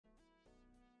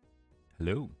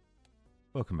Hello,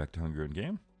 welcome back to Hunger and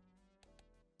Game.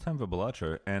 Time for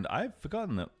Balatro, and I've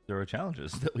forgotten that there are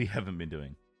challenges that we haven't been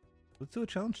doing. Let's do a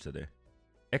challenge today.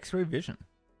 X-ray vision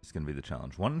is going to be the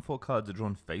challenge. 1 in 4 cards are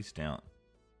drawn face down.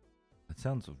 That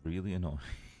sounds really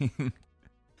annoying.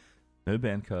 No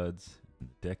banned cards.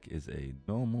 The deck is a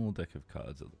normal deck of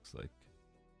cards, it looks like.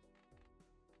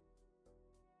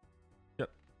 Yep.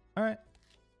 Alright.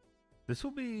 This will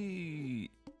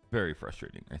be very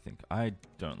frustrating, I think. I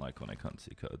don't like when I can't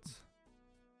see cards.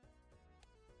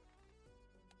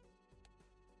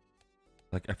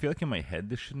 Like, I feel like in my head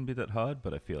this shouldn't be that hard,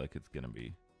 but I feel like it's gonna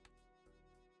be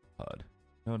hard.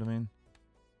 You know what I mean?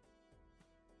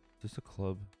 Is this a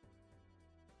club?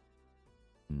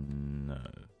 No.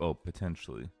 Oh,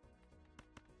 potentially.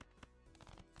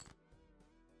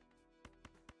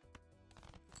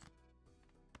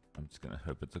 I'm just gonna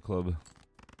hope it's a club.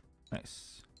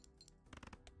 Nice.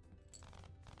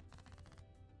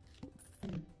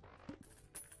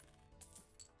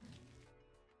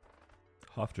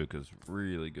 Half Joker's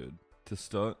really good to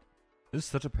start. This is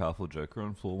such a powerful Joker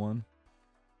on floor 1.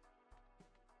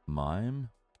 Mime?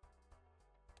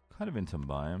 Kind of into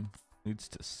Mime. Needs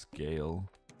to scale.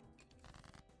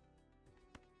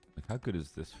 Like, how good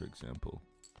is this, for example?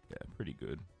 Yeah, pretty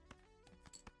good.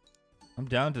 I'm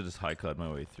down to just high card my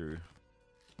way through.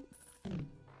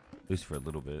 At least for a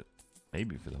little bit.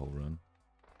 Maybe for the whole run.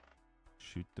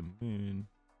 Shoot the moon.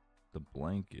 The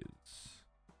blank is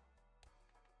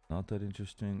not that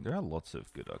interesting. There are lots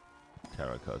of good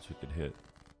tarot cards we could hit.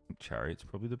 I think Chariot's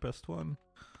probably the best one.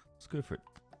 Let's go for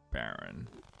Baron.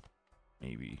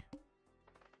 Maybe.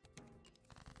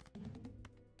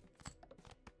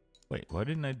 Wait, why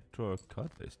didn't I draw a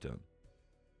card face down?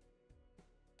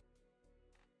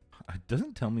 It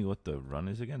doesn't tell me what the run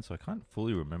is again, so I can't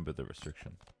fully remember the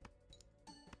restriction.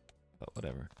 But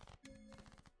whatever.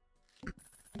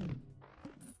 I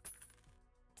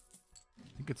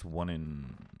think it's one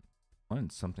in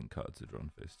something cards are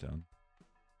drawn face down.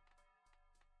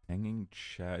 Hanging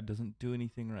Chad doesn't do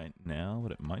anything right now,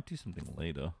 but it might do something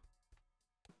later.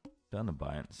 Down to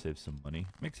buy it and save some money.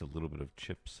 Makes a little bit of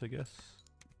chips, I guess.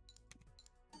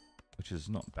 Which is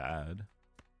not bad.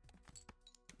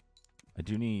 I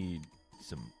do need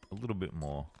a little bit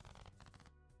more.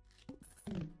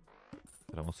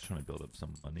 But I'm also trying to build up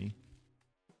some money.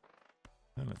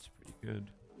 Oh, that's pretty good.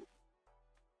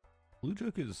 Blue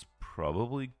Joker is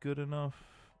probably good enough,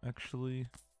 actually.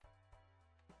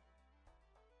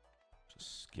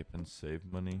 Just skip and save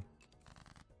money.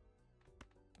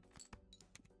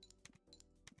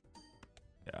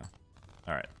 Yeah.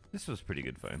 Alright, this was a pretty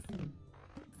good find.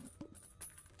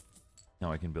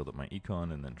 Now I can build up my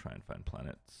econ and then try and find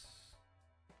planets.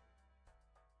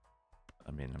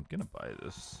 I mean, I'm gonna buy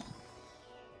this.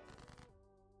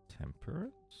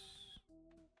 Temperance?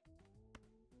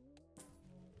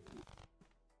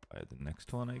 Buy the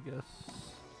next one, I guess.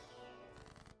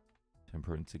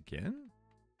 Temperance again?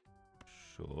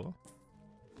 Sure.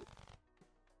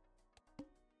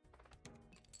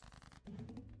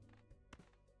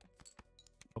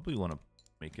 Probably want to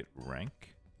make it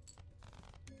rank.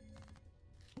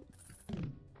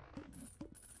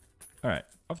 Alright,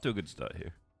 off to a good start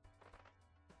here.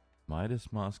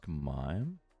 Midas Mask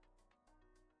Mime?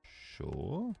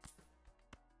 Sure.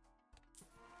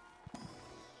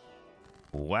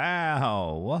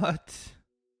 Wow, what?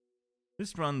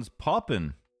 This run's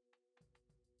poppin'.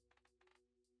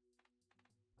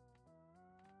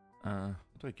 What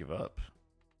do I give up?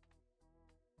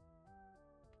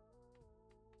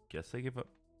 Guess I give up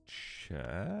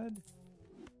Chad?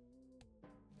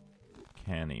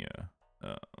 Canio.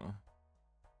 Uh-oh.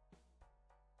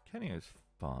 Canio's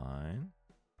fine.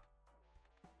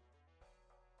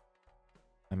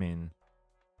 I mean,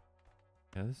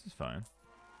 yeah, this is fine.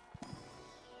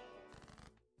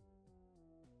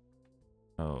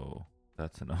 Oh,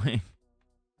 that's annoying.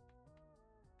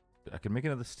 I could make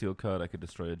another steel card, I could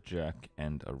destroy a jack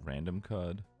and a random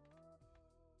card.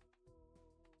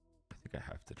 I think I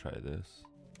have to try this.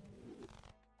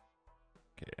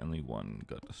 Okay, only one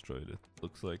got destroyed, it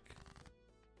looks like.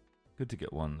 Good to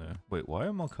get one though. Wait, why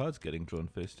are more cards getting drawn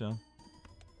face down?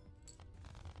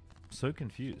 I'm so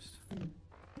confused.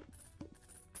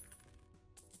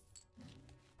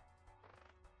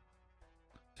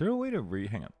 Is there a way to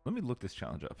hang on, let me look this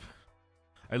challenge up.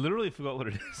 I literally forgot what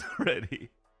it is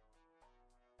already.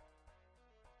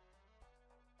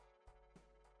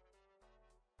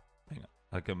 Hang on,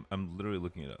 like I'm literally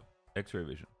looking it up. X-ray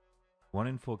vision. 1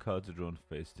 in 4 cards are drawn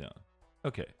face down.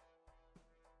 Okay.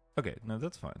 Okay, no,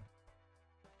 that's fine.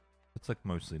 It's like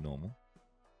mostly normal.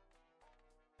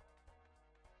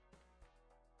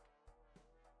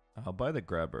 I'll buy the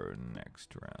grabber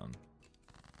next round.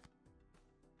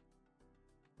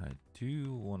 I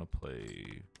do want to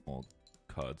play more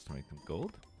cards to make them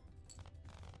gold.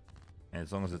 And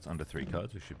as long as it's under 3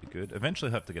 cards, we should be good. Eventually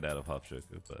I'll have to get out of half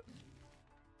joker, but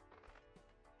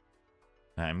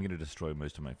I'm going to destroy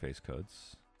most of my face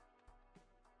cards.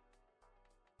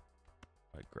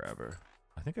 Buy grabber.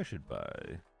 I think I should buy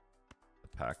the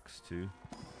packs too.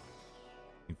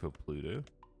 For Pluto.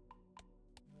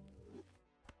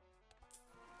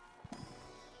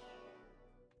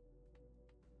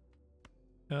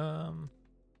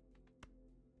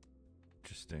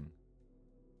 Interesting.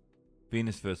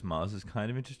 Venus versus Mars is kind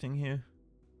of interesting here.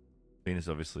 Venus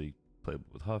obviously playable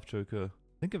with half joker.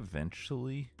 I think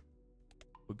eventually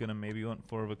we're gonna maybe want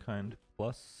 4 of a kind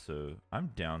plus, so I'm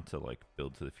down to like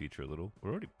build to the future a little.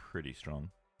 We're already pretty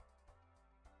strong.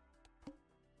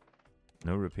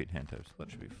 No repeat hand types, so that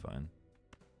should be fine.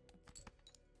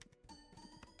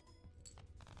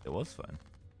 It was fine.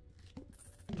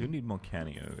 I do need more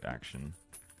Canio action.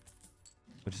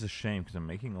 Which is a shame because I'm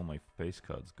making all my face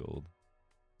cards gold.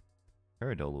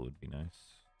 Paradola would be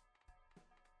nice.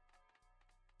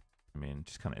 I mean, it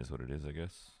just kind of is what it is, I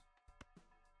guess.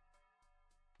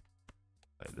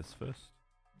 Play this first.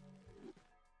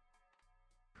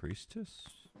 Priestess?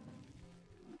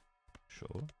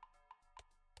 Sure.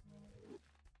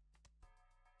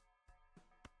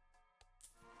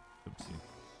 Oopsie.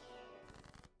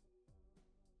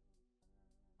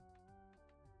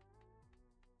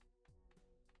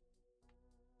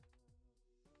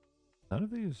 None of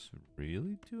these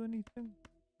really do anything?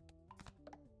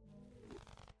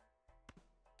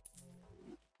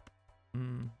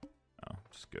 Oh,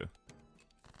 just go.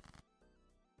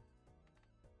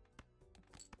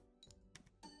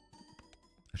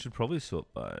 I should probably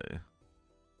sort by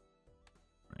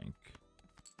rank.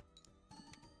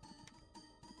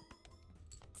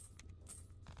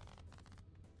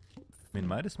 I mean,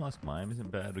 Midas Mask Mime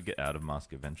isn't bad. We get out of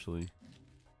Mask eventually.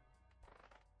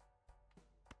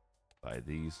 Buy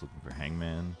these, looking for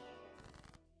Hangman.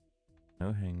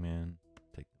 No Hangman.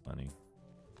 Take the money.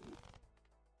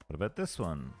 What about this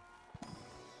one?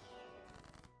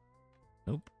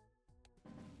 Nope.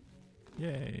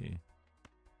 Yay.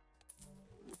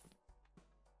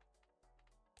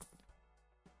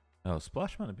 Oh,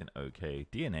 Splash might have been okay.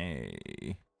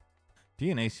 DNA.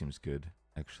 DNA seems good,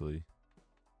 actually.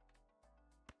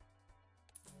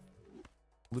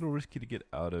 A little risky to get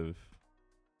out of.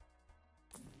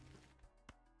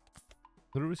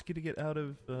 A little risky to get out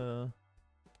of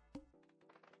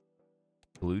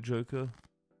Blue Joker,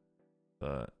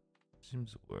 but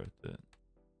seems worth it.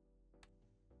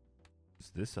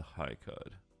 Is this a high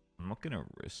card? I'm not gonna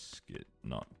risk it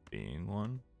not being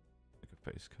one, like a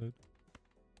face card.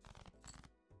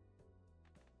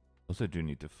 Also, do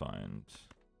need to find.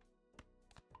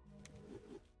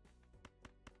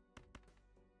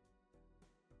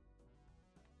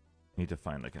 Need to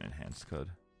find like an enhanced card.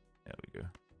 There we go.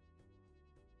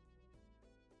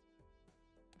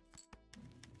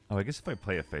 Oh, I guess if I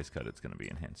play a face card, it's going to be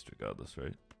enhanced regardless,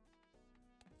 right?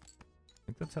 I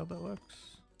think that's how that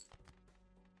works.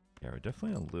 Yeah, we're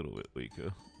definitely a little bit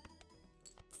weaker.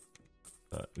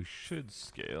 But we should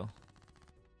scale.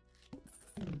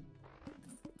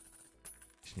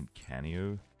 Just need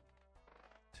Canio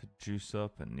to juice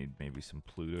up and need maybe some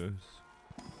Plutos.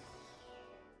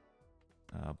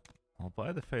 I'll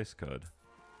buy the face card.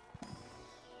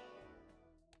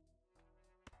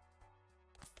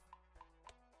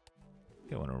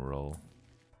 Go on a roll.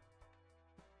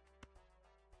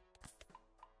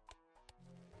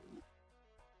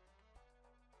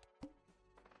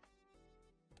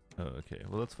 Oh, okay.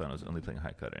 Well, that's fine. I was only playing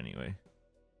high card anyway.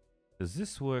 Does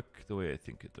this work the way I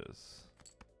think it does?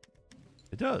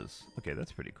 It does. Okay,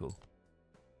 that's pretty cool.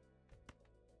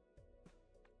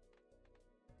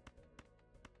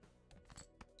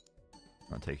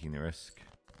 Not taking the risk.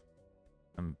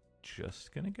 I'm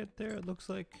just gonna get there, it looks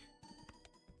like.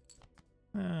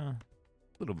 A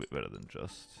little bit better than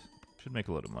just. Should make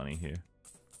a lot of money here.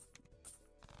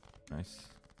 Nice.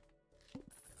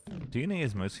 DNA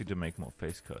is mostly to make more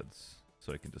face cards,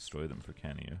 so I can destroy them for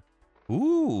Canio.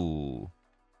 Ooh!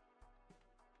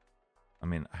 I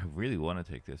mean, I really want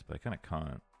to take this, but I kind of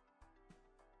can't.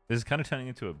 This is kind of turning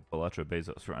into a Balatro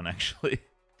Bezos run, actually.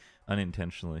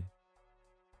 Unintentionally.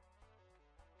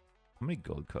 How many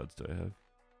gold cards do I have?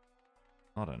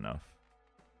 Not enough.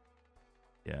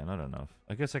 Yeah, not enough.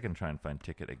 I guess I can try and find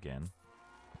Ticket again.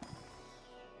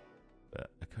 But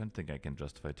I can't think I can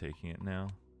justify taking it now.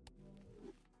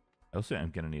 I also am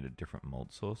going to need a different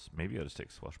mold source. Maybe I'll just take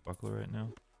Swashbuckler right now.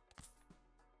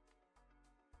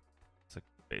 It's like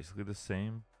basically the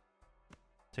same.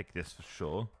 Take this for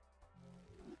sure.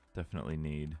 Definitely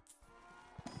need.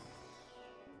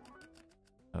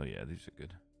 Oh yeah, these are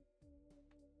good.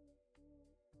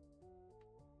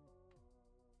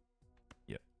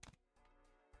 Yep.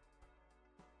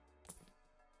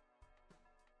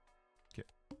 Okay.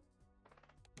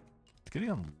 It's getting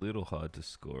a little hard to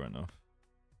score enough.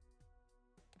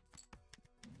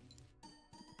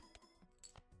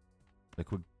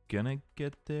 Like, we're gonna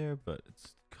get there, but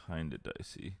it's kind of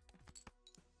dicey.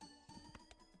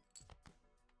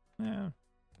 Yeah,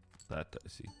 that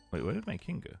dicey. Wait, where did my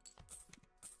king go?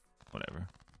 Whatever.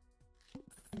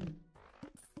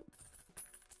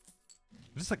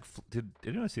 Just like, did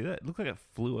anyone see that? It looked like it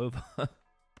flew over.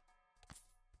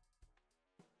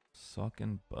 Sock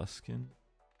and buskin.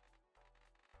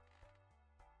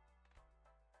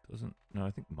 Doesn't. No,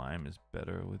 I think mime is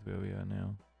better with where we are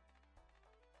now.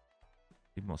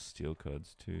 Need more steel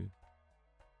cards too.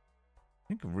 I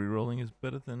think rerolling is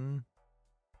better than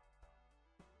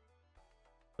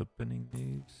opening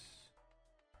these.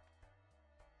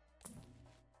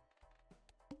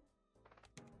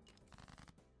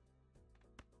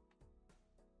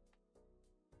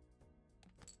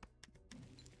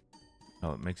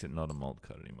 Oh, it makes it not a malt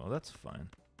card anymore. That's fine.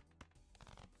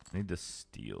 I need the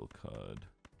steel card.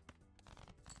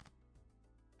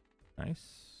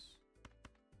 Nice.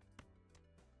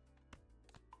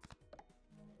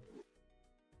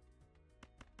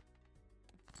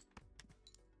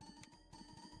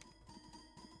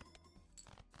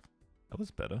 That was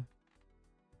better.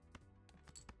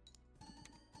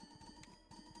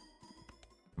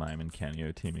 Mime and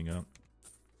Canio teaming up.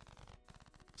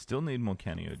 Still need more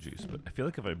Canio juice, but I feel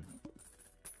like if I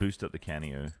boost up the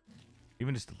Canio,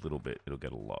 even just a little bit, it'll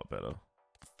get a lot better.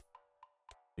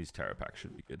 These Terra packs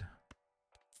should be good.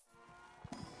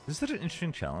 This is such an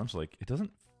interesting challenge. Like, it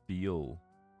doesn't feel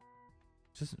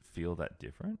that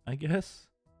different, I guess.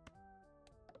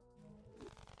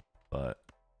 But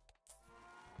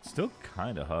it's still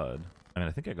kind of hard. I mean,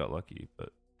 I think I got lucky, but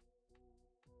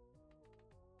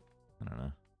I don't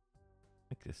know.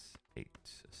 Make this 8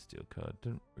 a steel card.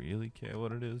 Don't really care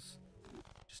what it is.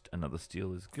 Just another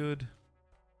steel is good.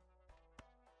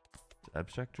 Is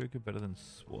Abstract Joker better than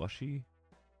Swashy?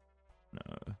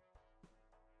 No.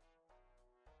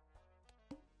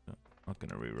 No, not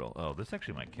gonna reroll. Oh, this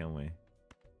actually might kill me.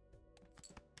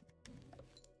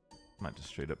 Might just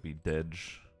straight up be dead.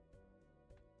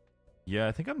 Yeah,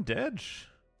 I think I'm dead.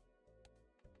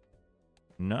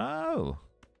 No.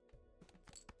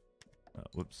 Oh,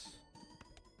 whoops.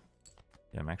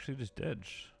 Yeah, I'm actually just dead.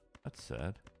 That's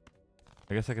sad.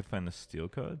 I guess I could find the steel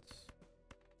cards.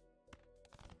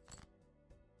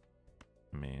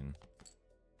 I mean...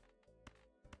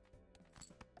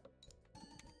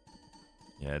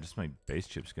 yeah, just my base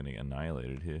chip's getting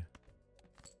annihilated here.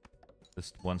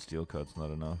 This one steel card's not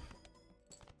enough.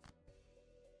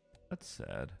 That's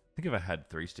sad. I think if I had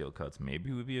 3 steel cards,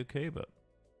 maybe we'd be okay, but...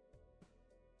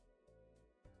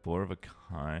 4 of a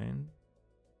kind?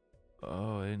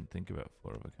 Oh, I didn't think about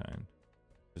 4 of a kind.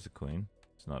 There's a queen.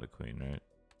 It's not a queen, right?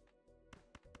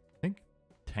 I think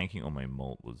tanking on my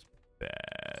malt was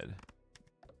bad.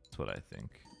 That's what I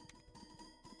think.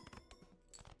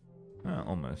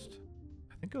 Almost.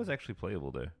 I think it was actually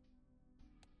playable there.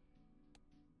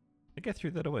 I think I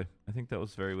threw that away. I think that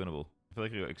was very winnable. I feel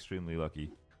like I got extremely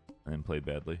lucky and then played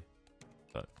badly.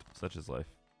 But such is life.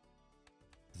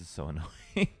 This is so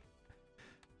annoying.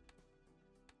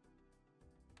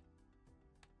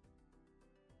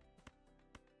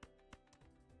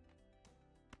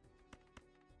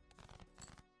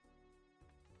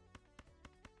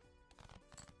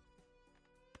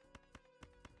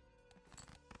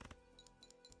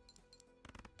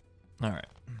 Alright.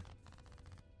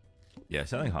 Yeah,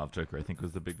 selling Half Joker I think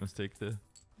was the big mistake there.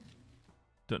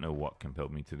 Don't know what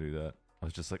compelled me to do that. I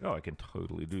was just like, oh, I can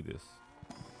totally do this.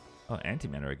 Oh,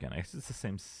 anti-mana again. I guess it's the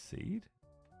same seed?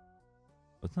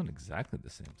 Well, it's not exactly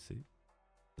the same seed.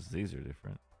 Because these are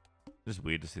different. Just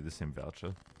weird to see the same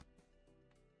voucher.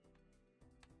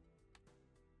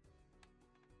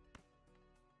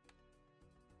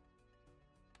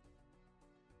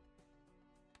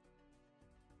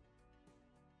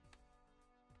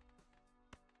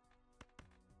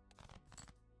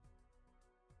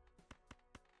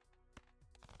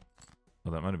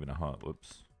 Well, that might have been a heart.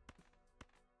 Whoops.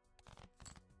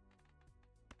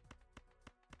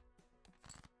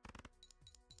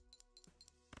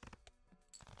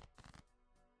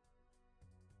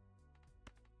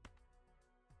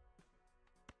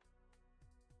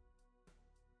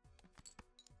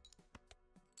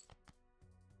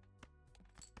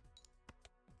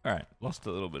 Alright, lost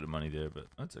a little bit of money there, but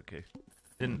that's okay.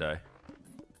 Didn't die.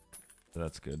 So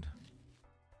that's good.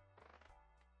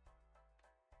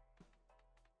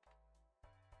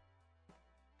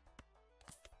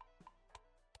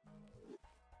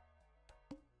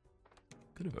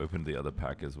 Could have opened the other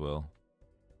pack as well.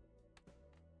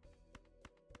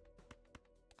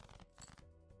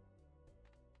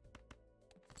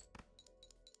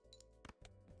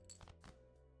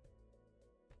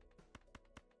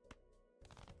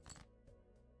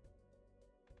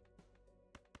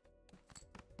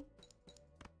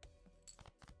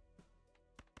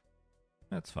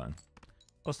 That's fine.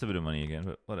 Lost a bit of money again,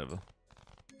 but whatever.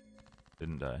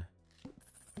 Didn't die.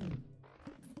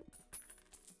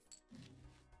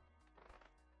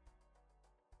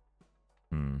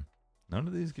 None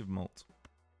of these give malt.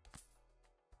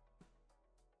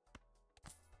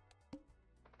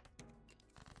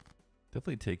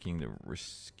 Definitely taking the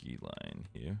risky line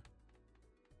here.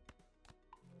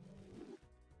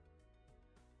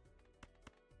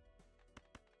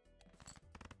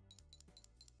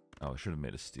 Oh, I should have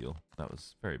made a steal. That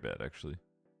was very bad, actually.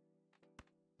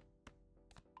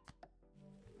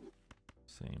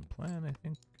 Same plan, I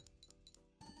think.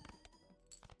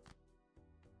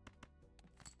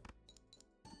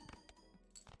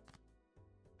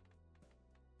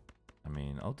 I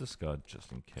mean, I'll discard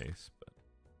just in case, but...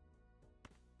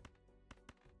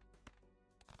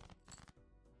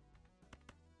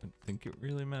 I don't think it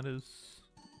really matters.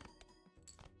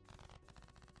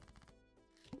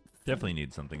 Definitely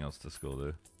need something else to score,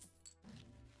 though.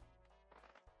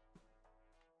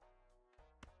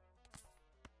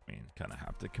 I mean, kind of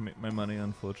have to commit my money,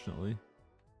 unfortunately.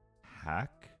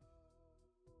 Hack?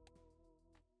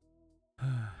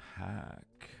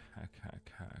 Hack.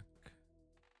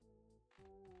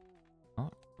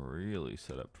 Not really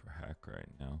set up for hack right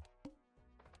now.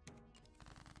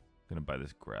 Gonna buy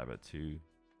this grab it too.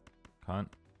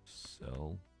 Can't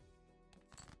sell.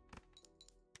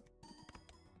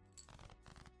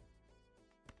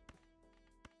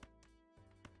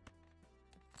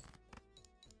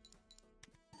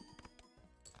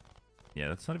 Yeah,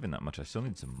 that's not even that much. I still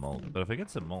need some malt. But if I get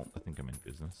some malt, I think I'm in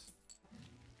business.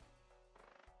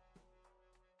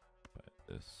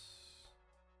 Buy this.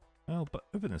 Well, but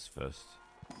open this first.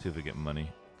 See if we get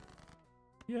money.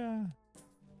 Yeah.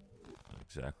 Not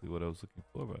exactly what I was looking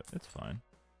for, but it's fine.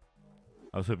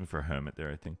 I was hoping for a hermit there,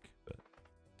 I think. But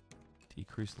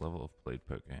decreased level of played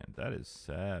poker hand. That is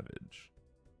savage.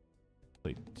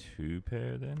 Play 2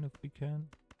 pair then, if we can.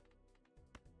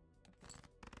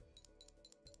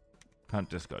 Can't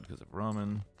discard because of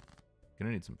ramen.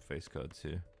 Gonna need some face cards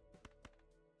here.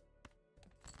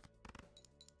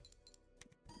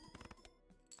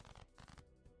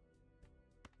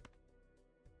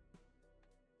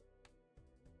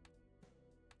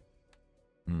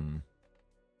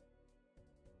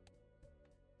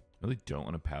 Really don't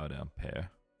want to power down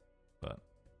pair, but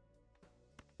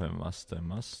if I must,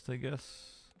 I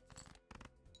guess.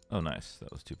 Oh, nice.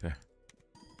 That was 2 pair.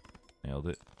 Nailed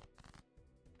it.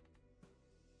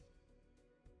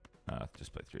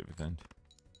 Just play 3 of a kind.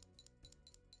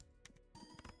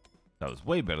 That was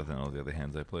way better than all the other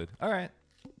hands I played. Alright.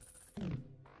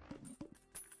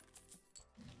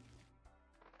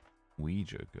 Wee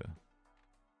Joker.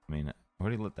 I mean, I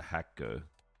already let the hack go.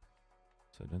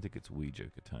 So I don't think it's Wee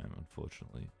Joker time,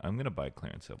 unfortunately. I'm going to buy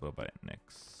clearance sale, but I'll buy it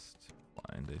next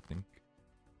blind, I think.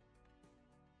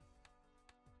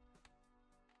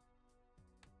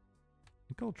 I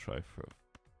think I'll try for a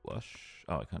flush.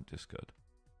 Oh, I can't discard.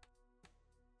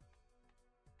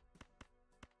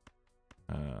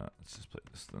 Let's just play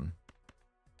this then.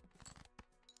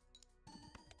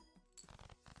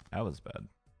 That was bad.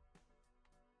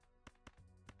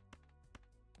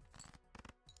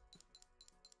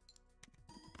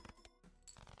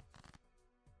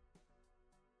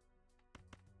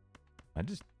 I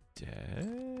just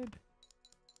dead?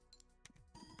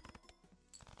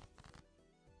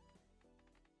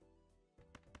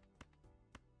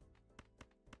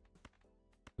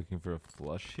 Looking for a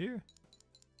flush here?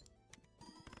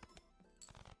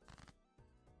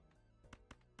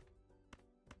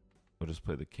 We'll just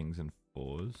play the kings and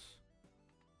 4s.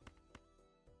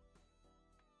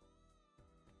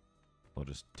 We'll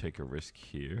just take a risk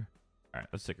here. Alright,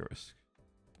 let's take a risk.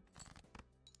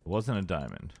 It wasn't a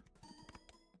diamond.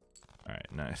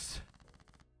 Alright, nice.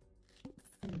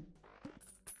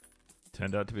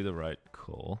 Turned out to be the right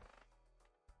call.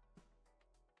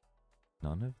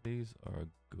 None of these are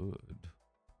good.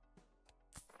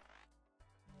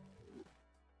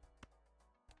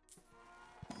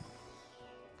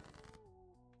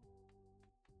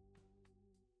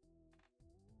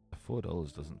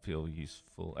 $4 doesn't feel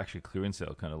useful. Actually, clearance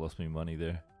sale kind of lost me money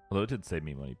there. Although it did save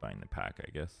me money buying the pack, I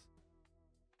guess.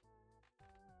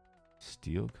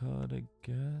 Steel card, I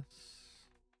guess.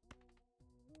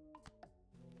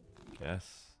 I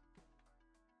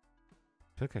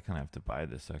feel like I kind of have to buy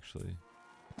this actually.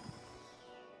 I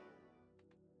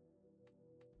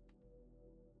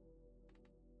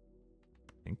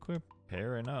think we're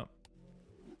pairing up.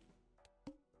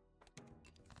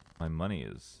 My money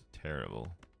is terrible,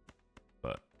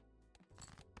 but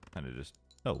kind of just.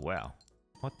 Oh wow,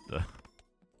 what the?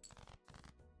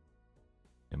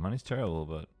 Yeah, money's terrible,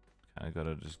 but kind of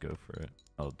gotta just go for it.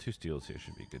 Oh, 2 steals here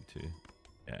should be good too.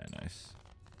 Yeah, nice.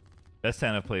 Best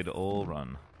hand I've played all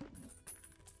run.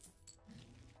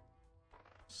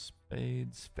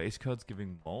 Spades. Face cards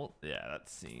giving malt. Yeah, that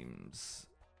seems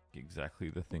exactly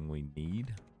the thing we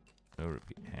need. No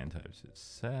repeat hand types is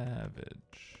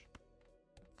savage.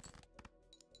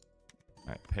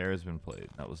 Alright, pair has been played.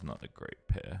 That was not a great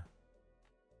pair.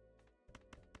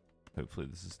 Hopefully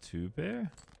this is 2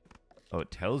 pair. Oh, it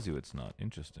tells you it's not.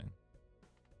 Interesting.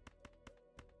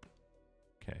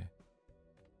 Okay.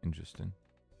 Interesting.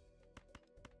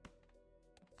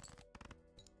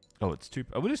 Oh, it's 2.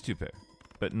 Oh, it is 2 pair.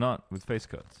 But not with face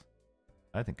cards.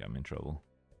 I think I'm in trouble.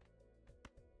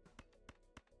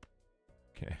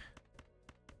 Okay.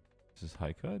 This is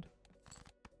high card.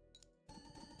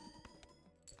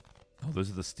 Oh,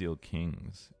 those are the steel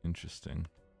kings. Interesting.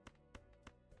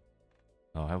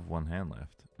 Oh, I have 1 hand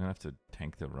left. I'm gonna have to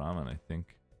tank the ramen, I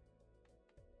think.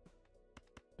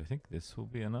 I think this will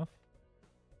be enough.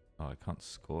 Oh, I can't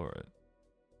score it.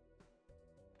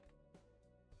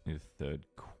 Need a 3rd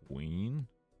queen.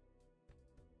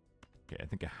 Okay, I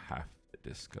think I have to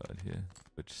discard here,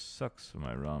 which sucks for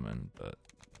my ramen, but...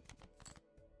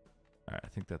 Alright, I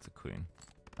think that's a queen.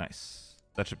 Nice.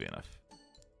 That should be enough.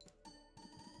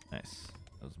 Nice.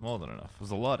 That was more than enough. It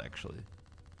was a lot, actually.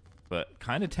 But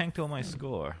kind of tanked all my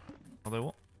score.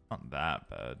 Although, not that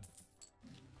bad.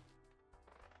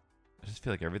 I just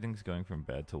feel like everything's going from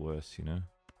bad to worse, you know?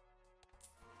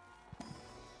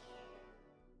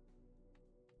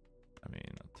 I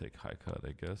mean, I'll take high card,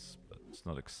 I guess, but it's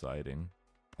not exciting.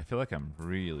 I feel like I'm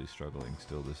really struggling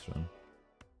still this run.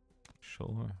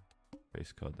 Sure.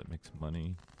 Face card that makes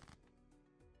money.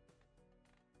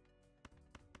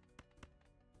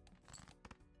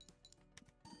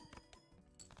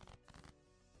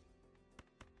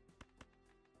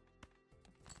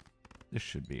 This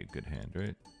should be a good hand,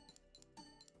 right?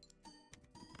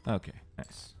 Okay,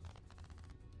 nice.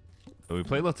 So we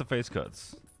play lots of face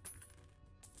cards.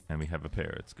 And we have a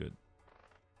pair, it's good.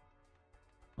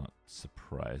 Not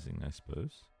surprising, I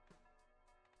suppose.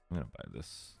 I'm gonna buy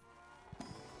this.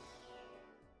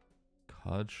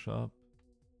 Card shop.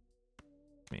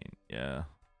 I mean, yeah.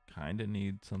 Kinda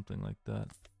need something like that.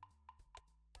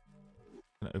 I'm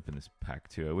gonna open this pack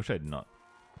too. I wish I'd not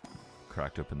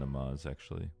cracked open the Mars,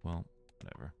 actually. Well,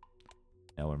 whatever.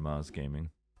 Now we're Mars gaming.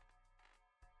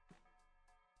 I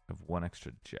have 1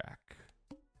 extra jack.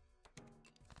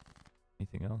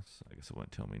 Anything else? I guess it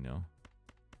won't tell me no.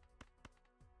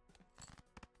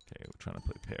 Okay, we're trying to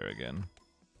play pair again.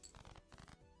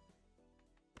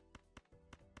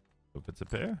 Hope it's a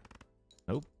pair.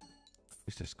 Nope. At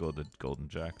least I scored the golden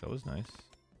jack. That was nice.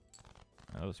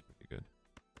 That was pretty good.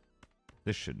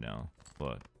 This should now.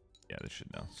 What? Yeah, this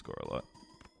should now score a lot.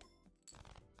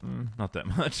 Not that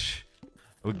much.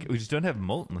 We just don't have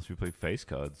malt unless we play face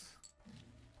cards.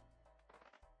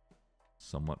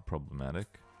 Somewhat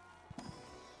problematic.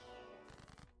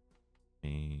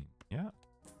 Yeah.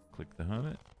 Click the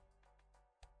hermit.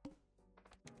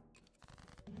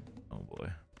 Oh boy.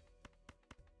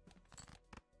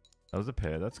 That was a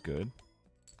pair, that's good.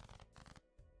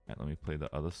 Alright, let me play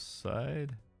the other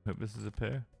side. Hope this is a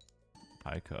pair.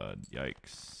 High card,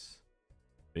 yikes.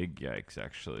 Big yikes,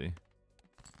 actually.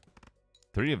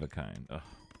 3 of a kind. Oh,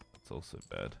 that's also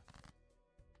bad.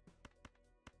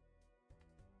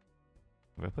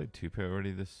 Have I played 2 pair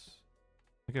already this?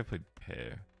 I think I played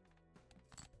pair.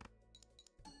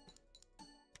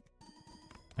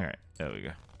 Alright, there we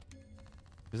go.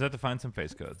 Just have to find some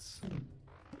face cards.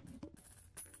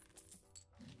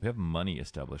 We have money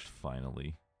established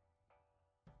finally.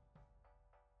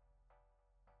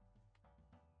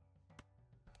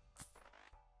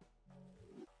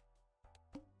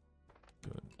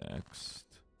 Go next.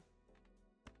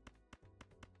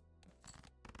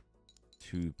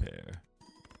 2 pair.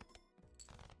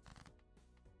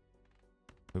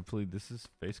 Hopefully this is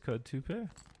face card 2 pair.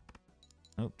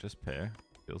 Nope, just pair.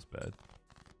 Feels bad.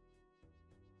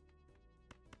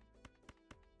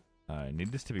 I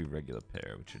need this to be regular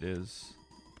pair, which it is.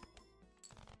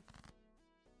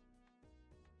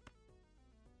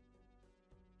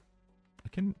 I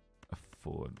can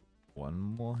afford 1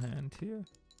 more hand here.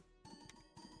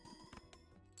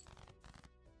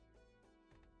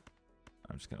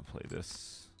 just gonna play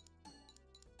this.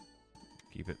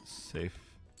 Keep it safe.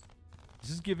 This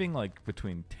is giving like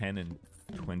between 10 and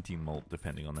 20 malt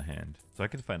depending on the hand. So I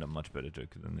could find a much better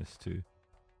joker than this too.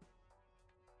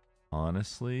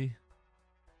 Honestly.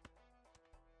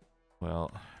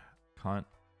 Well, can't.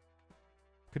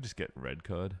 Could just get red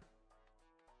card.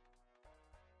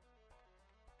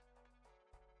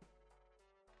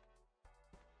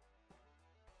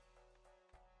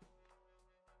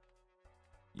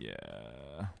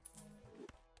 Yeah.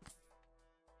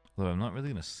 Although I'm not really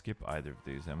going to skip either of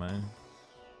these, am I?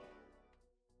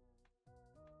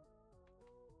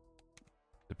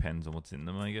 Depends on what's in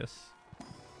them, I guess.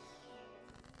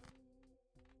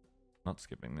 Not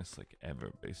skipping this like ever,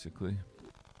 basically.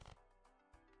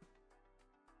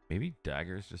 Maybe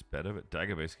dagger is just better, but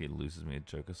dagger basically loses me a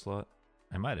joker slot.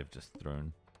 I might have just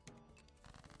thrown.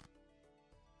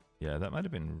 Yeah, that might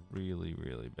have been really,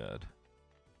 really bad.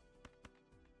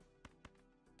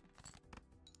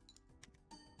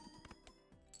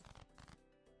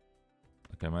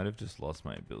 Like I might have just lost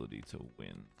my ability to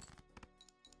win.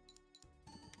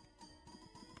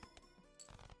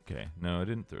 Okay, no, I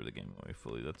didn't throw the game away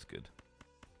fully. That's good.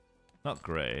 Not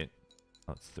great.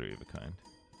 That's 3 of a kind.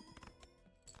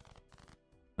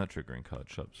 Not triggering card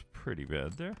shop's pretty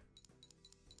bad there.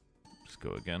 Just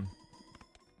go again.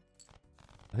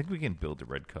 I think we can build the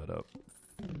red card up.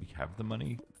 We have the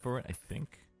money for it, I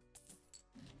think.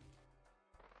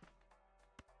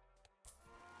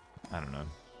 I don't know.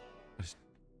 I just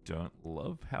don't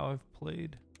love how I've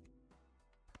played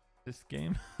this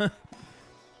game.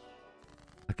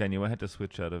 Like, I knew I had to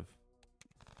switch out of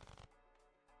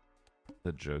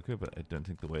the joker, but I don't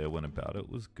think the way I went about it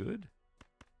was good.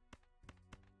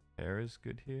 Pear is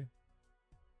good here.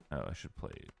 Oh, I should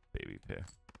play baby pear.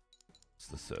 It's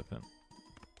the serpent.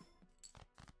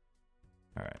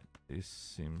 Alright, this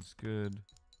seems good.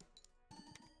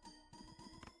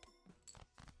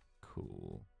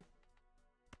 Cool.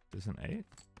 Is this an 8?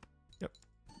 Yep.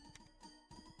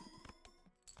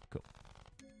 Cool.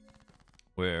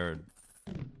 We're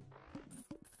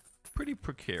pretty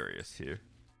precarious here.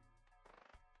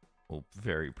 Well,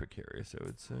 very precarious, I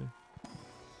would say.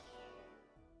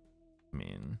 I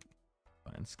mean,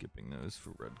 fine skipping those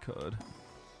for red card.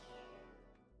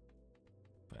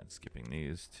 Fine skipping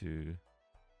these too.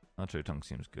 Nacho tongue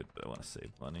seems good, but I want to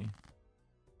save money.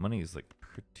 Money is like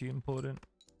pretty important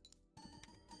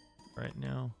right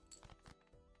now.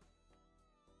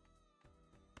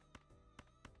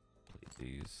 Play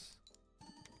these. I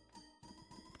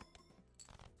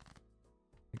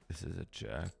think this is a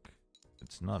jack.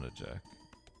 It's not a jack.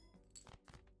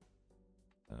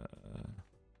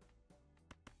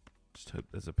 Just hope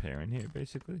there's a pair in here,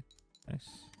 basically. Nice.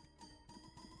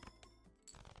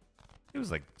 It was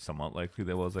like somewhat likely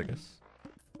there was, I guess.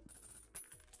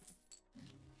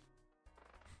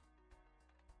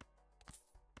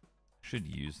 Should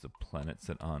use the planets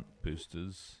that aren't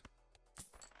boosters.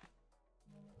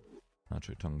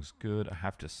 Nacho tongue's good. I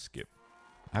have to skip.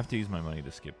 I have to use my money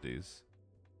to skip these.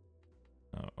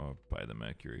 Or buy the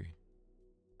mercury.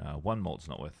 1 malt's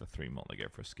not worth the 3 malt I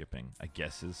get for skipping, I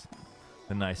guess is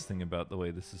the nice thing about the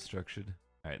way this is structured.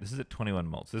 Alright, this is at 21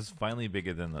 malts. This is finally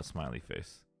bigger than the smiley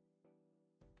face.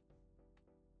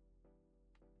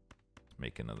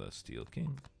 Make another steel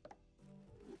king.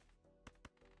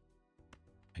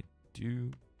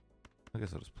 I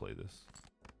guess I'll just play this.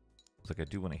 It's like I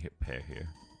do want to hit pair here.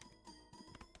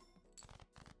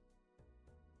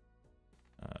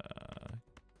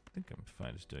 I think I'm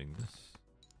fine just doing this.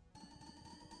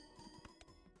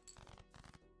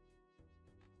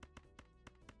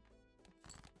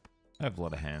 I have a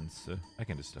lot of hands, so I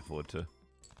can just afford to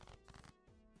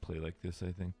play like this,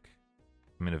 I think.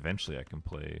 I mean, eventually I can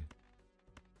play...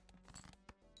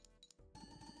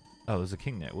 Oh, there's a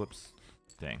king there. Whoops.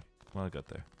 Dang. Well, I got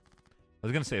there. I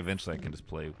was going to say eventually I can just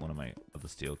play one of my other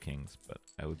steel kings, but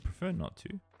I would prefer not to.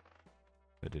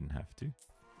 If I didn't have to.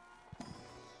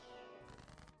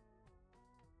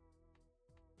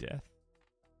 Death.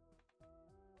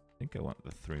 I think I want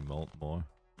the 3 malt more.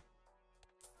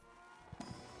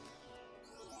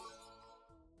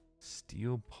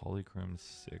 Steel polychrome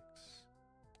 6.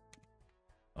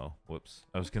 Oh, whoops.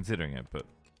 I was considering it, but...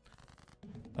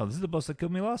 Oh, this is the boss that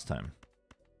killed me last time.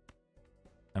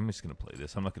 I'm just going to play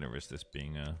this. I'm not going to risk this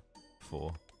being a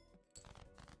 4.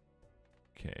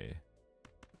 Okay.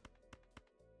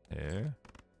 Pair.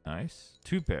 Nice.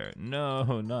 2 pair.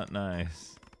 No, not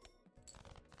nice.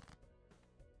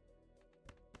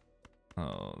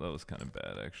 Oh, that was kind of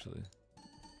bad, actually.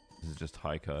 This is just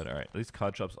high card. Alright, at least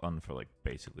card shop's on for, like,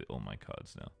 basically all my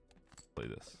cards now. Play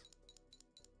this.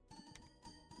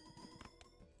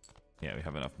 Yeah, we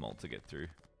have enough malt to get through.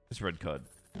 This red card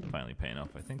finally paying off,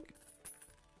 I think.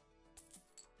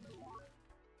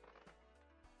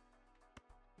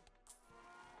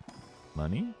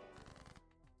 Money?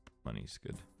 Money's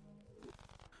good.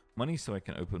 Money so I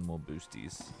can open more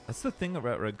boosties. That's the thing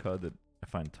about red card that I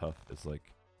find tough, is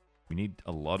like, we need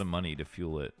a lot of money to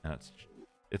fuel it, and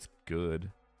it's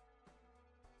good.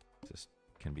 Just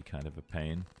can be kind of a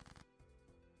pain.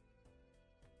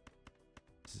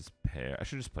 This is pair. I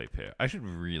should just play pair. I should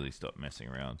really stop messing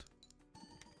around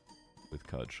with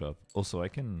card shop. Also, I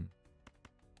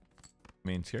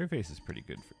mean, Scary Face is pretty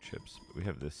good for chips, but we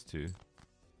have this too.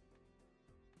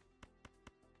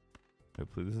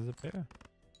 Hopefully this is a pair.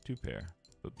 2 pair.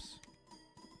 Oops.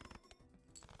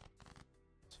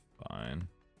 It's fine.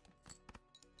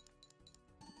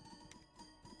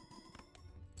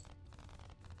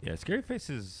 Yeah, Scary Face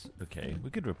is okay. We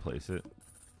could replace it.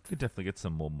 We could definitely get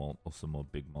some more malt or some more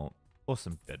big malt or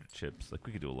some better chips. Like,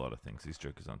 we could do a lot of things. These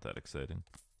jokers aren't that exciting.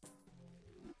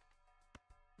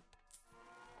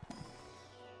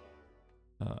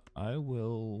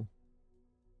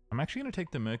 I'm actually going to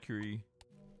take the Mercury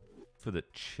for the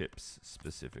chips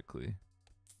specifically.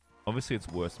 Obviously, it's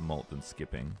worse malt than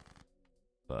skipping,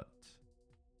 but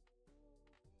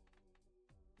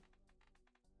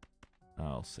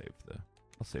I'll save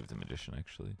the magician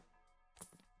actually.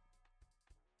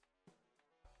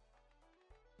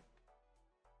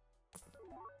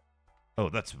 Oh,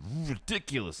 that's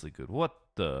ridiculously good. What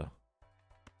the?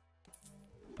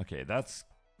 Okay, that's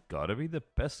gotta be the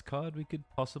best card we could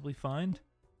possibly find.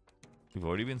 We've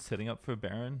already been setting up for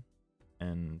Baron,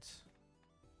 and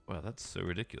wow, that's so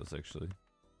ridiculous actually.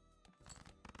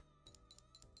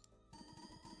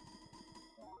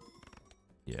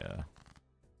 Yeah.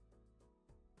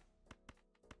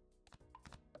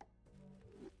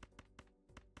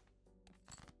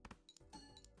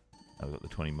 I've got the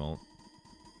 20 malt.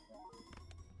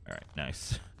 Alright,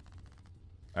 nice.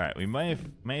 Alright, we may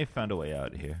have found a way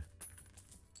out here.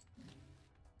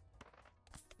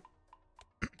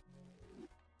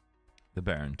 The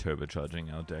Baron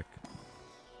turbocharging our deck.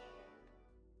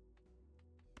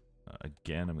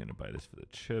 Again, I'm going to buy this for the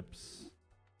chips.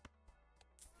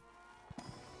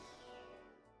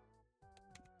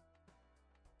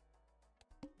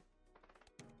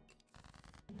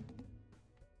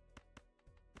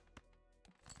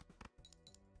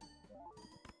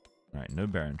 Alright, no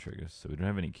Baron triggers, so we don't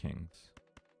have any kings.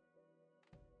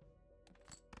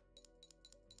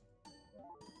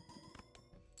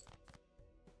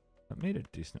 That made it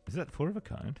decent. Is that 4 of a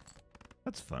kind?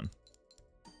 That's fun.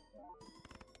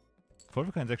 4 of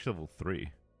a kind's actually level 3.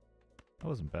 That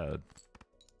wasn't bad.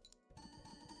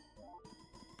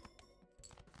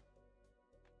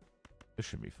 This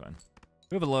should be fun.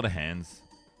 We have a lot of hands,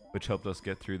 which helped us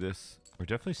get through this. We're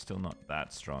definitely still not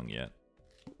that strong yet.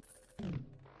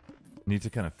 Need to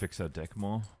kind of fix our deck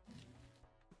more.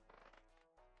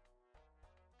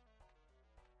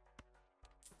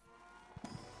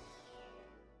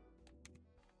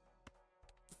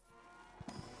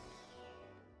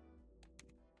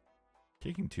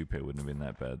 Taking 2-pair wouldn't have been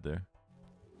that bad there.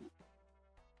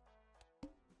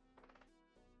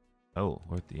 Oh,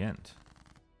 we're at the end.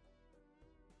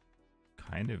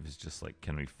 Kind of is just like,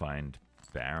 can we find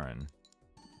Baron?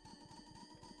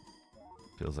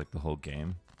 Feels like the whole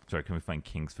game. Sorry, can we find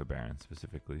kings for Baron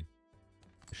specifically?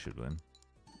 I should win.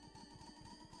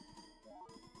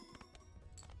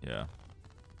 Yeah.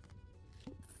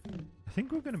 I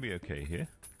think we're going to be okay here.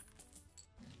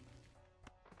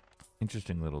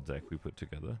 Interesting little deck we put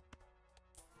together.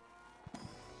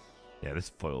 Yeah, this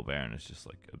foil Baron is just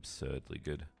like absurdly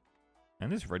good.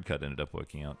 And this red card ended up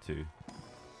working out too.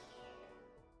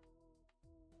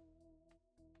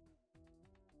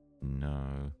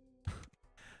 No. I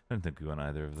don't think we want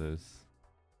either of those.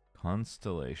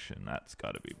 Constellation, that's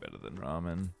gotta be better than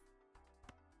Ramen.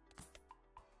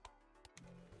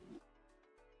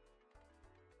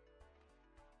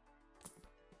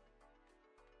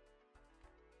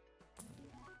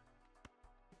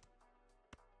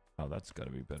 Oh, that's gotta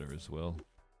be better as well.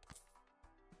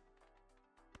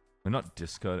 We're not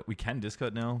discard. We can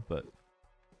discard now, but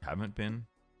haven't been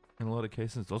in a lot of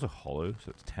cases. It's also hollow,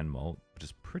 so it's 10 malt, which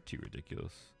is pretty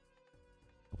ridiculous.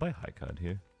 I'll buy high card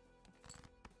here.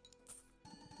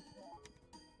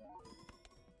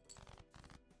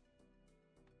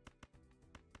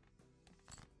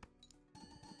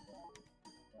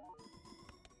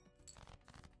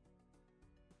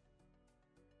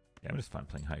 Yeah, I'm just fine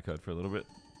playing high card for a little bit.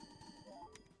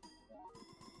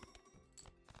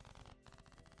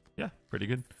 Yeah, pretty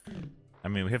good. I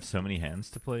mean, we have so many hands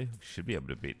to play. We should be able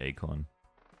to beat Acorn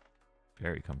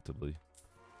very comfortably.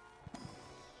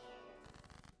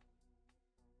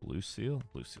 blue seal.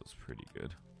 Blue seal's pretty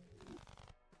good.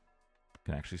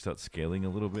 Can actually start scaling a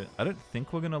little bit. I don't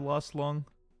think we're gonna last long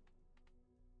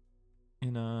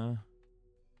in I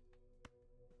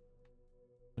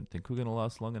don't think we're gonna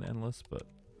last long in endless, but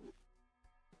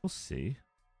we'll see.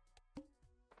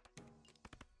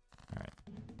 Alright.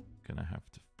 Gonna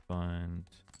have to find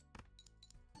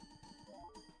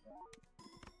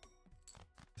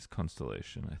this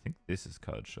constellation. I think this is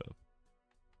card shop.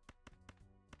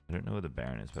 I don't know where the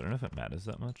Baron is, but I don't know if it matters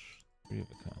that much. 3 of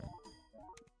a kind.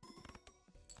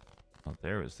 Oh,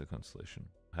 there is the constellation.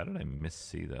 How did I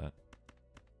miss-see that?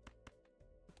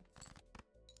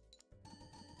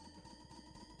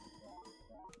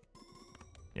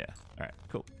 Yeah, alright,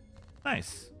 cool.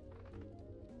 Nice!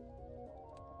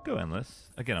 Go endless.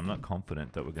 Again, I'm not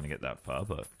confident that we're going to get that far,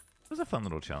 but it was a fun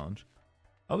little challenge.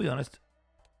 I'll be honest,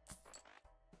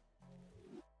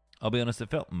 it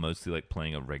felt mostly like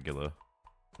playing a regular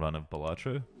run of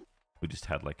Balatro. We just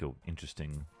had like a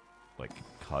interesting like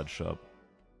card shop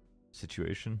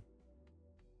situation.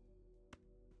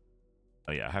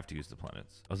 Oh yeah, I have to use the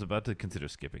planets. I was about to consider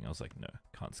skipping. I was like, no,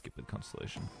 can't skip the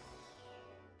constellation.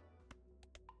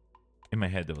 In my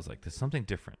head, there was like, there's something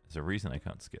different. There's a reason I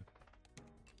can't skip.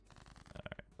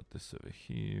 Alright, put this over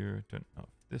here. Don't know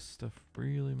if this stuff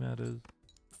really matters.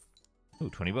 Oh,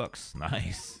 20 bucks.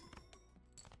 Nice.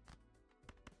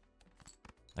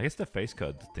 I guess the face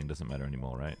card thing doesn't matter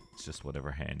anymore, right? It's just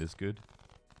whatever hand is good.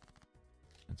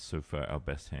 And so far, our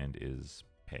best hand is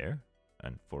pair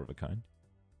and 4 of a kind.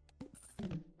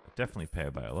 Definitely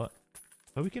pair by a lot.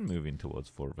 But we can move in towards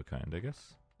 4 of a kind, I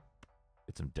guess.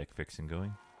 Get some deck fixing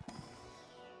going.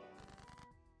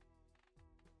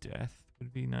 Death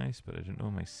would be nice, but I don't know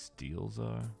where my steals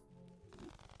are.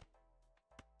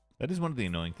 That is one of the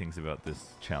annoying things about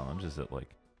this challenge, is that, like,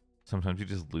 sometimes you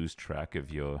just lose track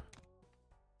of your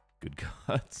good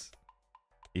cards.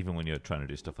 Even when you're trying to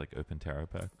do stuff like open tarot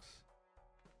packs.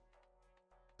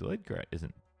 Delayed Grat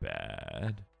isn't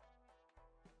bad,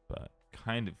 but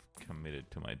kind of committed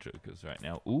to my jokers right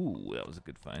now. Ooh, that was a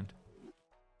good find.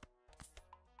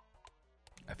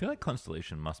 I feel like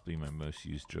Constellation must be my most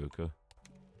used joker,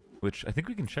 which I think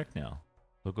we can check now.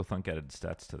 Local Thunk added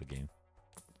stats to the game.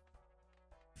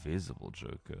 Visible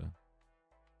Joker.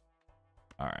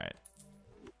 Alright.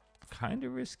 Kind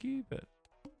of risky, but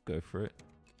go for it.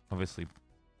 Obviously,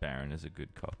 Baron is a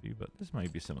good copy, but there's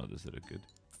maybe some others that are good.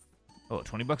 Oh,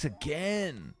 20 bucks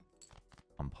again!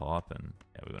 I'm popping.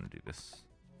 Yeah, we want to do this.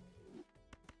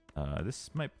 This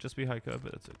might just be high card,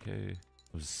 but that's okay.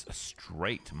 It was a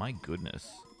straight, my goodness.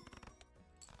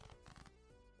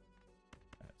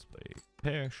 Let's play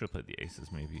pair. Should have played the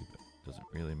aces maybe, but doesn't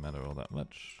really matter all that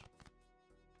much.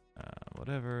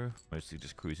 Whatever. Mostly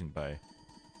just cruising by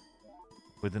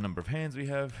with the number of hands we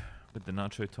have, with the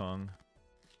Nacho Tong.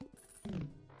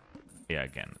 Yeah,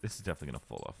 again, this is definitely going to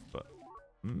fall off, but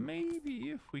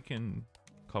maybe if we can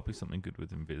copy something good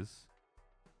with Invis.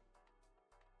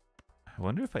 I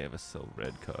wonder if I ever sell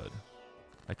red card.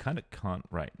 I kind of can't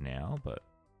right now, but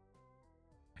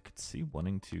I could see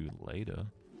wanting to later.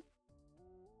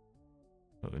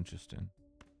 Oh, interesting.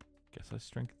 Guess I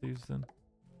strength these then.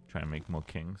 Try and make more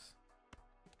kings.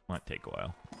 Might take a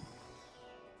while.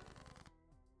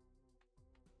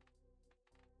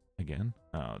 Again?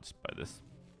 Oh, I'll just buy this.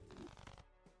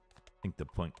 I think the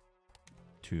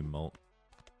 0.2 mult.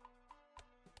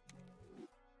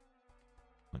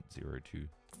 0.02.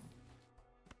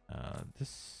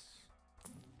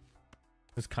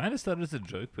 This kind of started as a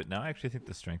joke, but now I actually think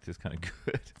the strength is kind of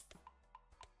good.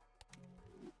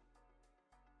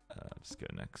 Just go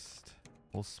next.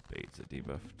 All spades are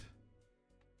debuffed.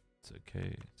 It's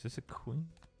okay. Is this a queen?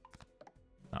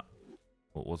 No.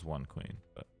 Well, it was one queen,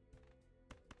 but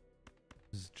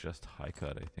this is just high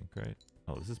card, I think, right?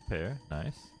 Oh, this is pair.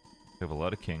 Nice. We have a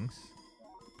lot of kings.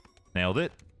 Nailed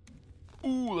it.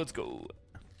 Ooh, let's go.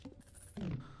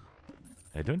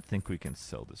 I don't think we can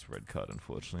sell this red card,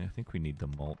 unfortunately. I think we need the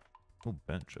mult. Oh,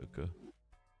 bent joker.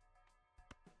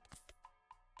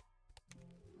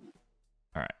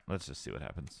 Alright, let's just see what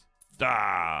happens.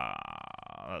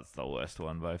 Ah, that's the worst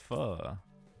one by far.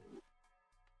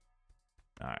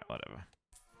 Alright, whatever.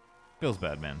 Feels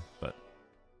bad, man, but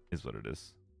is what it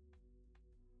is.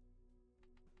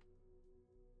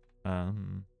 I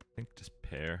think just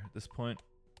pair at this point.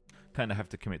 Kind of have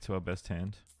to commit to our best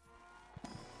hand.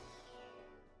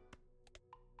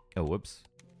 Oh, whoops.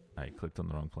 I clicked on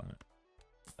the wrong planet.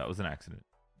 That was an accident.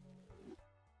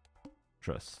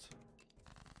 Trust.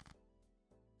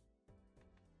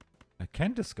 I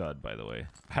can discard, by the way.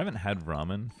 I haven't had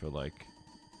ramen for like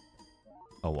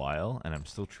a while, and I'm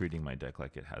still treating my deck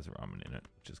like it has ramen in it,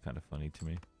 which is kind of funny to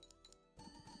me.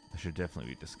 I should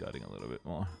definitely be discarding a little bit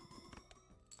more.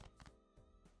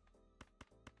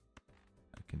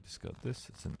 I can discard this.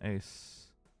 It's an ace.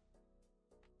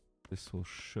 This will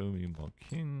show me more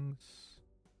kings.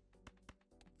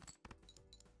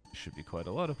 Should be quite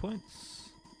a lot of points.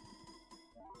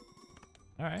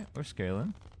 Alright, we're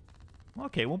scaling.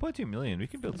 Okay, 1.2 million. We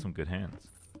can build some good hands.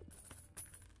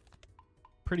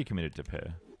 Pretty committed to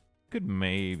pair. Could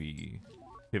maybe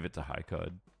pivot to high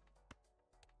card.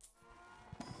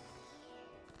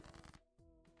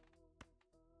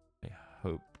 I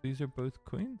hope these are both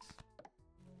queens.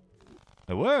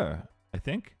 They were, I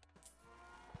think.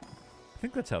 I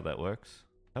think that's how that works.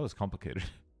 That was complicated.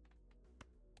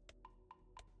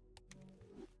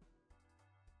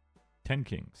 10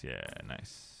 kings. Yeah,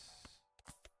 nice.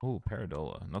 Oh,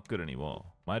 Paradola. Not good anymore.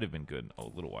 Might have been good a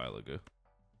little while ago.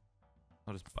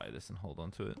 I'll just buy this and hold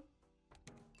on to it.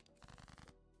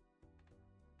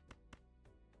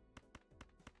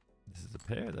 This is a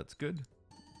pair. That's good.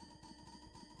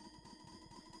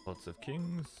 Lots of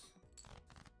kings.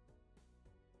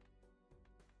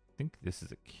 I think this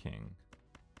is a king.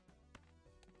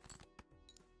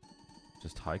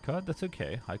 Just high card? That's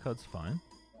okay. High card's fine.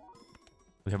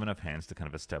 We have enough hands to kind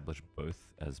of establish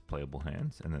both as playable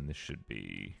hands, and then this should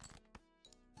be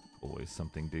always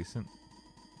something decent.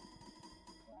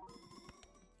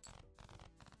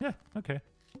 Yeah, okay.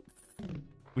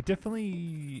 We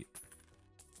definitely...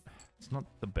 It's not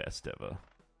the best ever.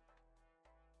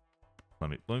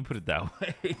 Let me put it that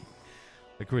way.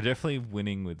 Like, we're definitely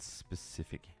winning with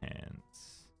specific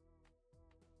hands.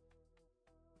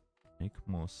 Make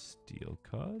more steel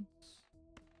cards.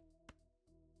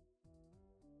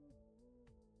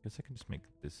 Guess I can just make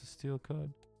this a steel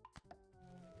card.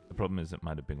 The problem is it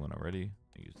might have been one already.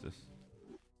 I use this.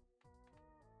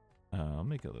 I'll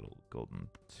make a little golden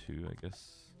 2, I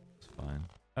guess. It's fine.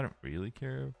 I don't really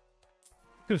care.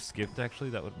 Could have skipped, actually.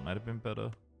 That might have been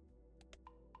better.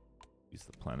 Use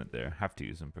the planet there. Have to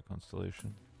use them for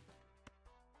constellation.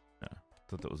 Yeah,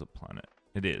 thought that was a planet.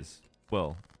 It is.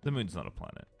 Well, the moon's not a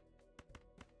planet.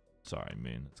 Sorry,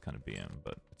 moon. It's kind of BM,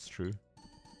 but it's true.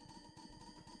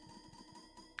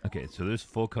 Okay, so there's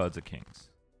 4 cards of kings.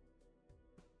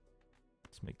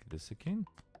 Let's make this a king.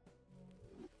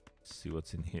 Let's see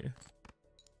what's in here.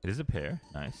 It is a pair.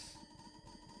 Nice.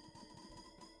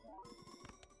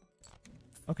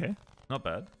 Okay, not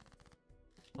bad.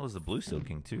 Oh, there's a blue steel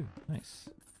king too. Nice.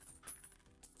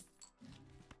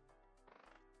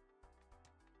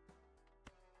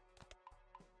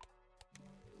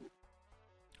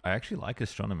 I actually like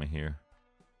astronomer here.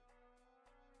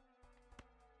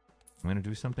 I'm going to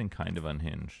do something kind of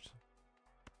unhinged.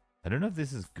 I don't know if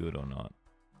this is good or not,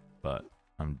 but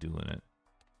I'm doing it.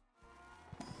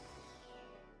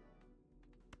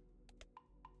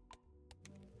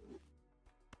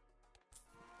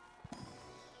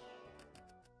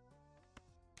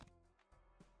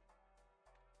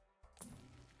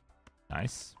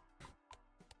 Nice.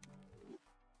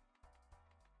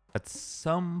 At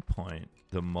some point,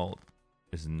 the mult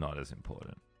is not as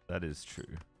important. That is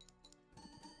true.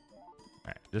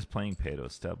 Alright, just playing pay to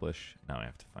establish. Now I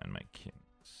have to find my kings.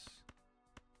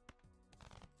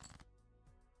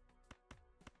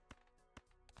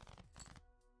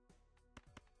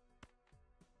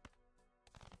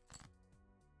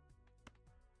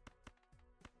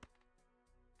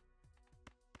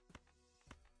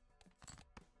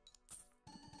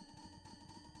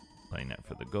 Playing that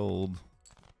for the gold.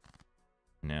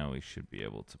 Now we should be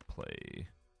able to play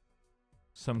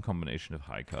some combination of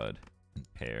high card and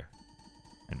pair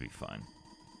and be fine.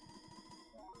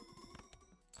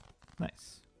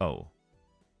 Nice. Oh,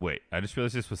 wait, I just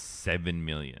realized this was 7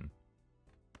 million.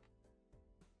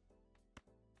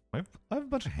 I have a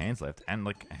bunch of hands left and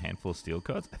like a handful of steel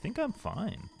cards. I think I'm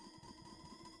fine.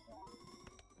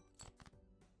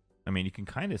 I mean, you can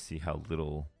kind of see how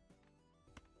little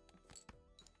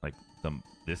like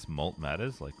this mult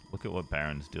matters. Like, look at what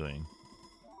Baron's doing.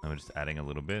 And we're just adding a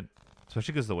little bit.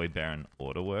 Especially because the way Baron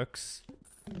order works.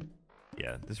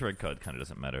 Yeah, this red card kind of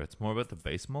doesn't matter. It's more about the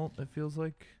base mult, it feels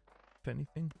like, if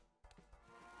anything.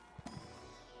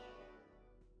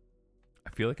 I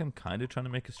feel like I'm kind of trying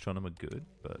to make Astronomer good,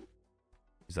 but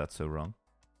is that so wrong?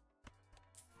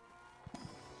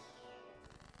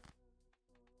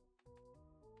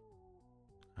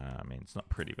 I mean, it's not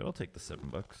pretty, but I'll take the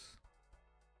 $7.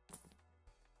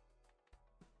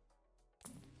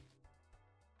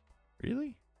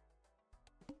 Really?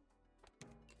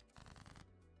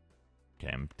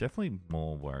 Okay, I'm definitely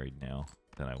more worried now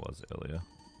than I was earlier.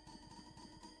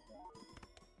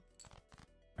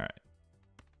 Alright.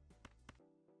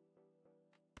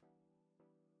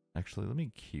 Actually, let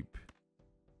me keep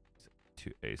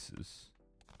 2 aces.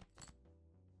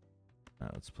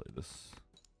 Now let's play this.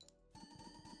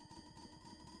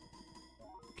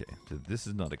 Okay, so this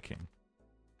is not a king.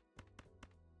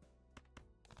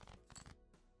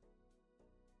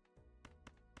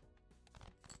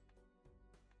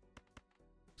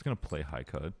 Just gonna play high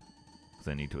card because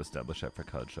I need to establish that for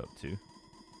card shop too.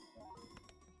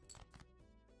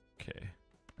 Okay,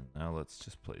 and now let's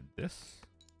just play this.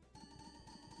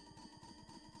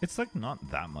 It's like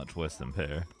not that much worse than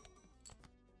pair.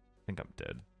 I think I'm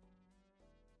dead.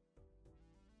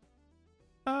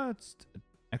 It's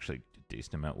actually a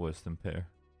decent amount worse than pair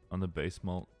on the base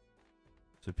malt.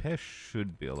 So pair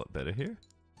should be a lot better here.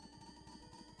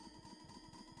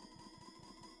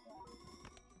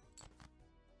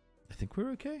 I think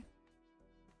we're okay.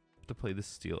 Have to play this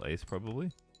steel ace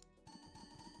probably.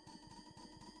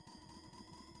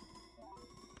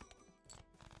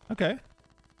 Okay.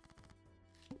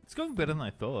 It's going better than I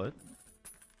thought.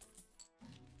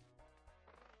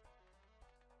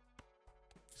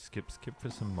 Skip for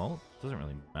some malt. Doesn't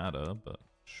really matter, but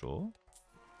sure.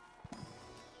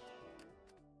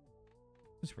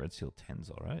 This red seal 10's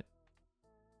alright.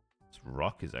 This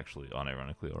rock is actually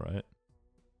unironically alright.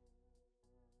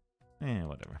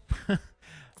 Whatever.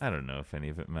 I don't know if any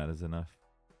of it matters enough.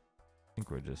 I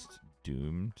think we're just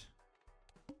doomed.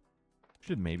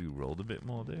 Should have maybe rolled a bit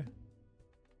more there.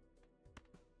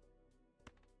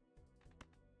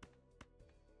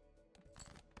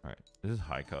 Alright, this is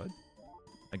high card.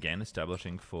 Again,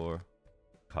 establishing for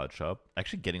card shop.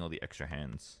 Actually getting all the extra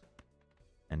hands.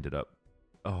 Ended up...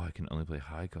 Oh, I can only play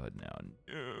high card now.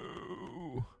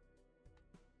 No!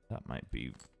 That might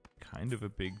be kind of a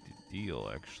big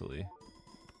deal, actually.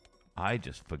 I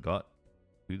just forgot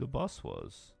who the boss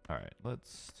was. Alright,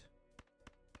 let's...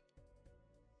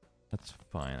 That's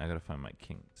fine. I gotta find my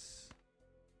kings.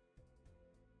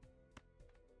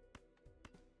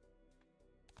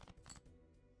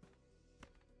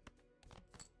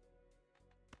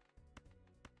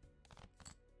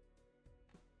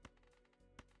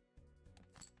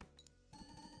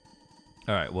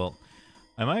 Alright, well,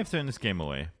 I might have thrown this game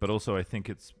away, but also I think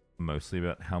it's mostly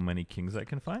about how many kings I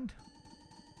can find.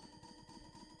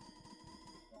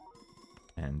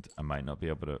 And I might not be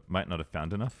able to, might not have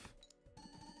found enough.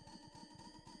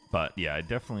 But yeah, I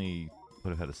definitely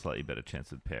would have had a slightly better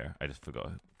chance with pair. I just forgot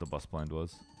who the boss blind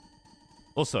was.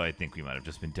 Also, I think we might have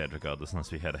just been dead regardless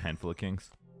unless we had a handful of kings.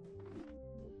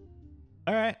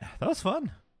 Alright, that was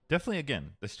fun. Definitely,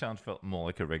 again, this challenge felt more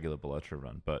like a regular Balatro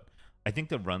run, but I think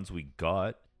the runs we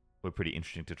got were pretty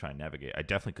interesting to try and navigate. I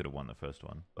definitely could have won the first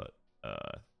one, but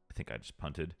I think I just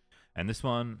punted. And this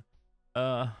one,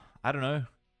 I don't know.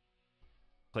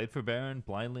 Played for Baron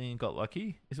blindly and got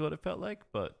lucky is what it felt like,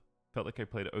 but felt like I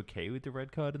played okay with the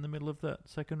red card in the middle of that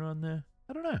second run there.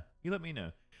 I don't know. You let me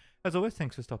know. As always,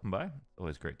 thanks for stopping by.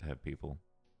 Always great to have people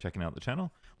checking out the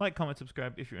channel. Like, comment,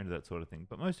 subscribe if you're into that sort of thing.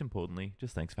 But most importantly,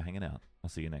 just thanks for hanging out. I'll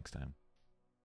see you next time.